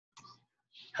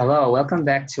Hello, welcome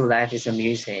back to Life is a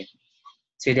Music.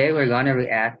 Today we're going to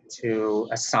react to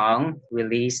a song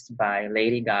released by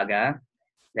Lady Gaga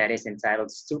that is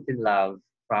entitled Stupid Love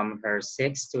from her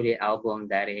sixth studio album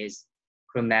that is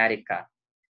Chromatica.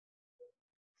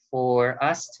 For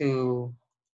us to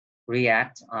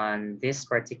react on this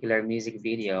particular music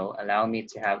video, allow me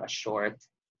to have a short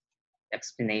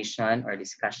explanation or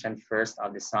discussion first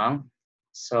of the song.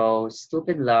 So,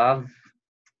 Stupid Love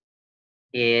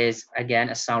is again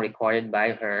a song recorded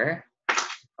by her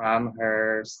from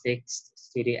her sixth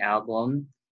studio album.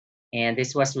 And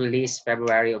this was released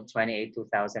February of 28,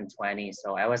 2020.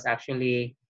 So I was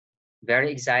actually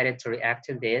very excited to react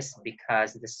to this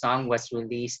because the song was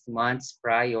released months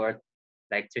prior.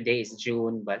 Like today is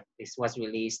June, but this was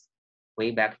released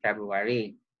way back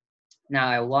February. Now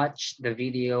I watched the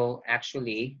video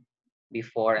actually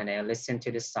before and I listened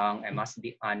to the song. I must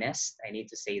be honest, I need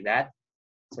to say that.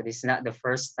 So this is not the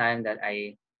first time that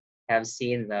I have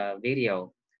seen the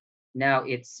video. Now,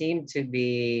 it seemed to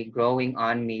be growing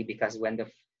on me because when the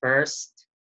first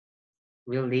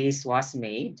release was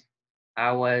made,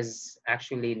 I was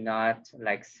actually not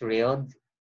like thrilled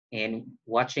in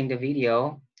watching the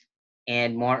video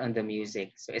and more on the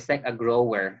music. So it's like a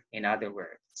grower, in other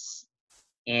words.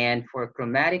 And for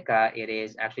Chromatica, it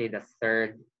is actually the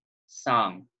third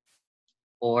song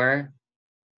or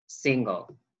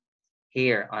single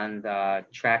here on the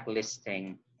track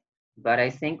listing. But I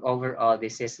think overall,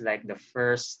 this is like the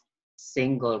first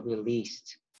single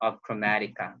released of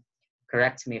Chromatica.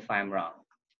 Correct me if I'm wrong.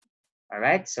 All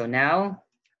right, so now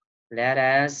let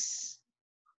us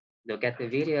look at the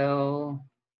video.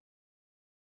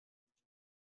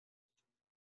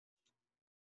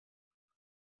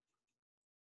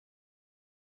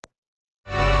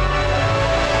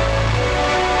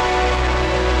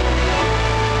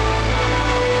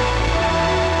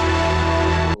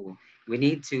 We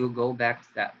need to go back to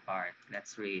that part.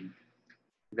 Let's read.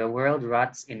 The world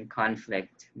rots in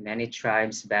conflict. Many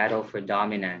tribes battle for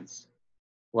dominance.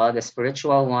 While the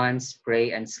spiritual ones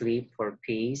pray and sleep for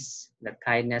peace, the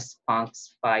kindness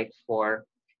punks fight for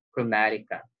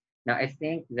Chromatica. Now, I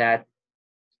think that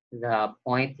the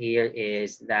point here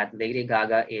is that Lady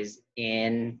Gaga is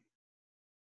in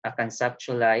a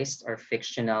conceptualized or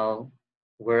fictional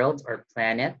world or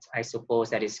planet. I suppose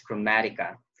that is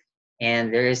Chromatica.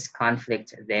 And there is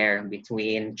conflict there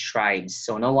between tribes.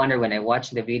 So no wonder when I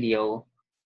watched the video,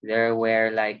 there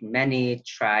were like many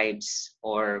tribes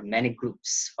or many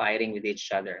groups fighting with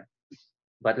each other,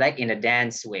 but like in a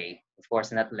dance way, of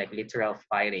course, not like literal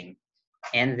fighting.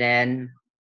 And then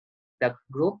the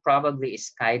group probably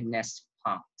is kindness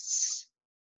punks,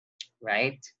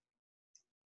 right?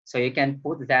 So you can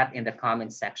put that in the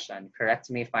comment section. Correct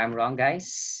me if I'm wrong,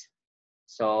 guys.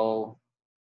 So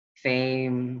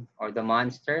Fame or the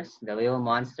monsters, the little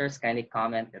monsters, kindly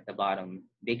comment at the bottom.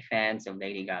 Big fans of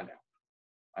Lady Gaga.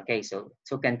 Okay, so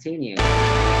to continue.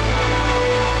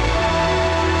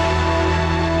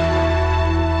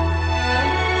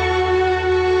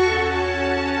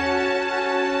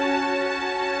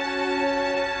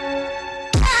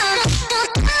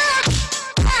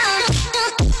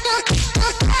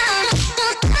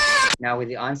 Now with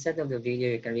the onset of the video,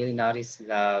 you can really notice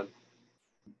the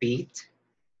beat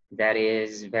that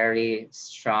is very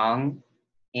strong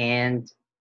and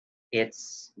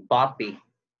it's boppy.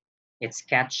 It's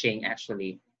catching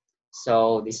actually.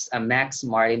 So this is a Max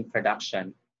Martin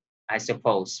production, I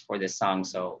suppose, for the song.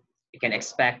 So you can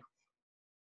expect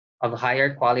of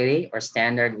higher quality or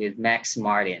standard with Max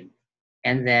Martin.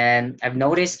 And then I've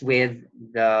noticed with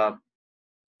the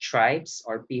tribes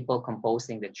or people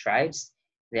composing the tribes,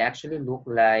 they actually look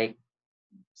like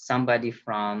somebody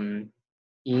from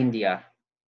India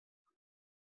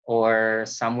or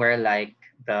somewhere like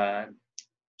the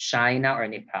China or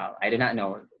Nepal. I do not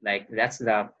know. Like that's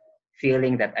the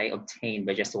feeling that I obtained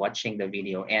by just watching the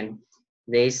video. And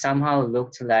they somehow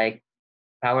looked like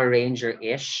Power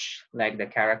Ranger-ish, like the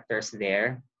characters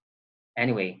there.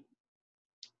 Anyway,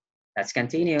 let's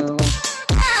continue. You're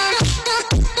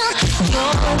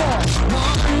the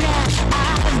one that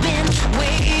I've been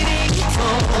waiting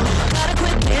for. Gotta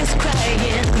quit this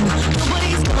crying.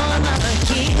 Nobody's gonna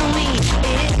kill me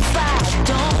if I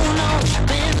don't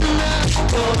open the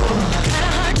door. Kinda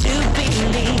hard to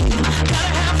believe.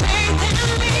 Gotta have faith in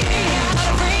me.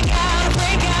 Gotta break out,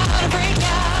 break out, break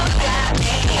out. Got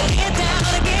me. Get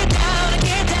down, get down,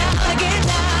 get down, get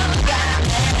down. Got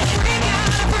me. Break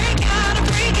out, break out,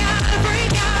 break out,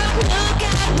 break out. Look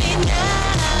at me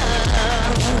now.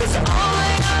 'Cause all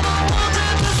I ever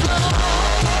wanted was love.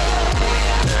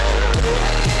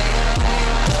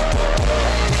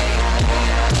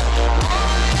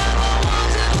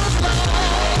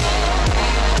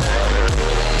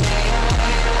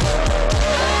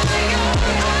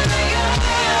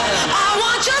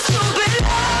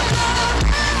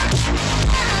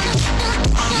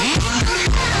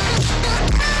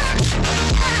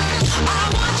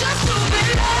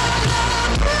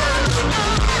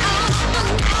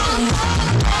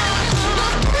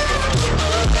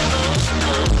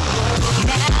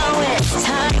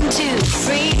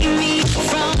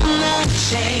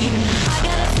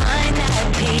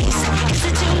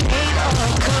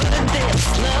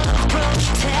 Love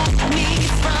protect me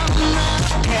from the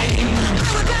pain. I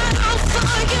will die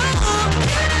for you.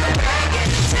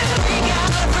 Freak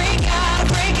out, freak out,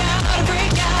 freak out,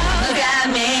 freak out. Look at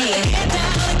me. Get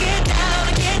down, get down,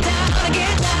 get down,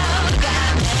 get down. Look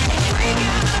at me. Freak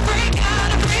out, freak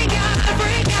out, freak out,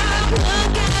 freak out.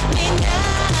 Look at me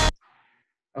now.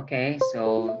 Okay, so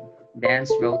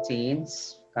dance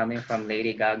routines coming from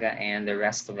Lady Gaga and the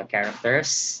rest of the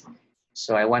characters.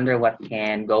 So I wonder what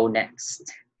can go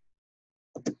next.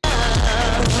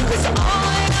 'Cause all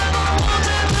I ever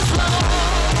wanted was love.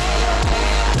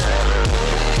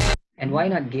 And why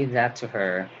not give that to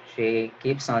her? She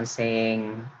keeps on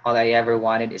saying, all I ever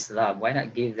wanted is love. Why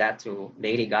not give that to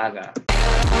Lady Gaga?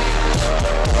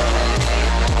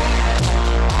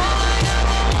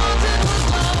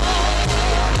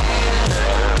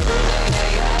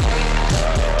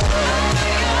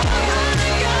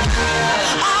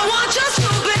 I want your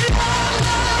stupid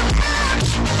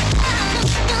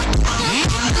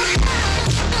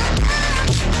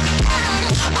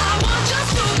I want your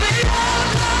stupid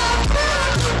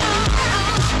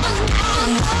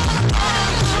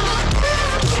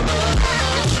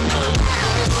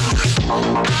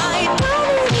I know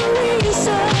the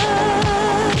reason.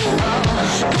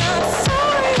 Not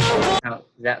sorry. Now,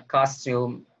 that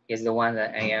costume is the one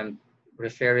that I am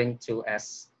referring to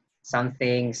as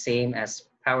something same as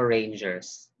Power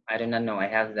Rangers. I do not know. I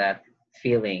have that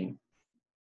feeling.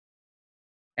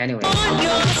 Anyway. On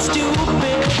your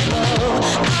stupid love,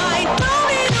 I know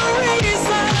the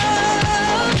reason.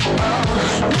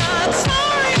 Not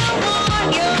sorry, I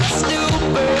want your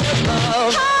stupid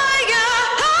love. Higher,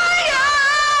 higher.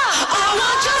 I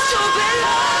want your stupid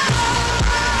love.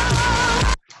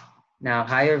 Now,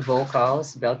 higher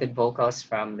vocals, belted vocals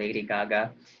from Lady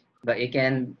Gaga, but you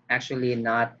can actually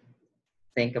not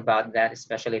think about that,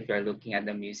 especially if you're looking at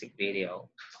the music video.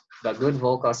 But good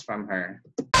vocals from her.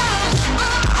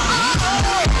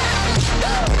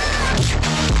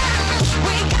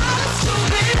 We got a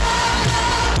stupid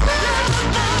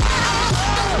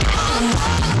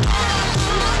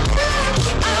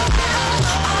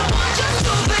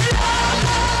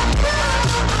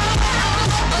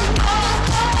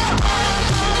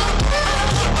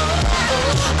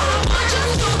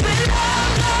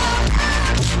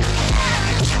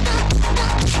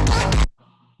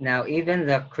Now, even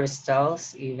the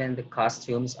crystals, even the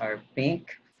costumes are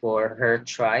pink for her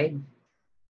tribe,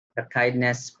 the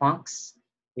kindness punks,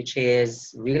 which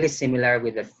is really similar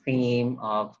with the theme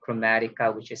of Chromatica,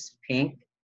 which is pink,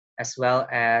 as well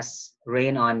as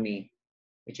Rain on Me,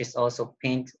 which is also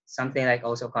pink, something like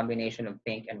also a combination of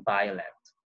pink and violet.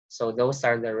 So those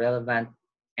are the relevant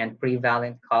and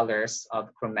prevalent colors of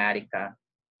Chromatica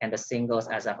and the singles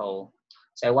as a whole.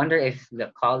 So I wonder if the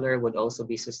color would also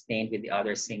be sustained with the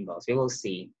other singles. We will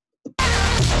see.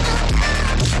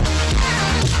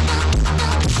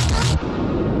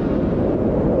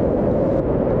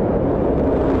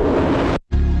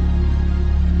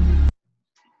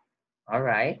 All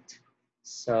right,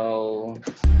 so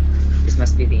this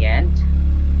must be the end.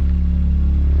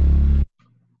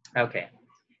 Okay,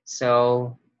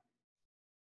 so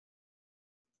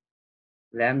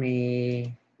let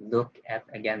me look at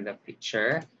again the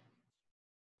picture.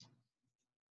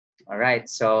 All right,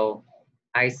 so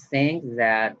I think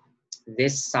that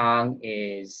this song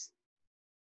is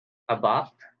a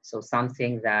bop, so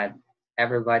something that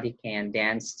everybody can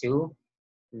dance to.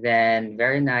 Then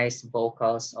very nice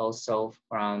vocals also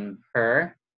from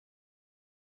her,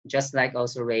 just like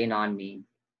also Rain on Me.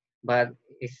 But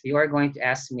if you are going to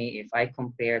ask me if I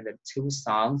compare the two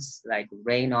songs, like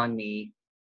Rain on Me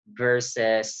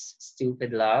versus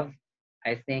Stupid Love,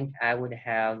 I think I would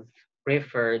have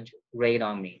preferred Rain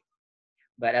on Me.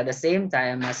 But at the same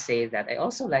time, I must say that I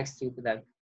also like Stupid Love.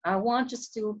 I want your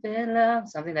stupid love,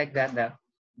 something like that. The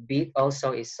beat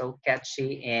also is so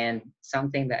catchy and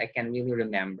something that I can really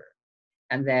remember.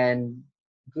 And then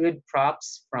good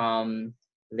props from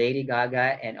Lady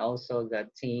Gaga and also the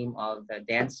team of the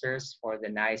dancers for the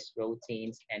nice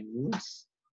routines and moves.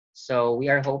 So we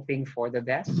are hoping for the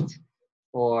best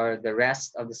for the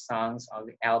rest of the songs of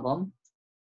the album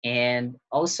and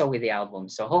also with the album.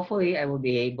 So hopefully I will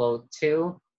be able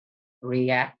to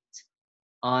react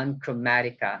on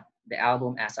Chromatica, the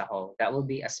album as a whole. That will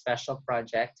be a special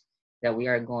project that we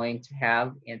are going to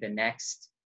have in the next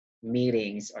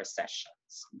meetings or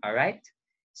sessions. All right.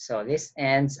 So this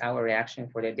ends our reaction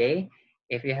for the day.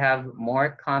 If you have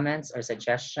more comments or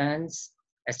suggestions,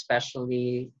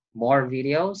 especially more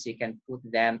videos, you can put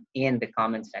them in the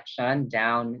comment section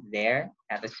down there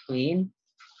at the screen.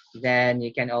 Then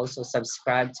you can also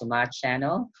subscribe to my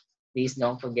channel. Please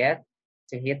don't forget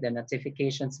to hit the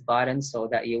notifications button so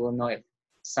that you will know if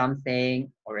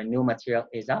something or a new material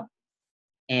is up.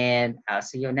 And I'll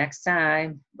see you next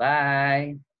time.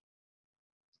 Bye.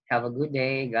 Have a good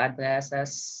day. God bless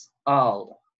us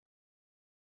all.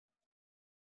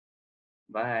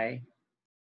 Bye.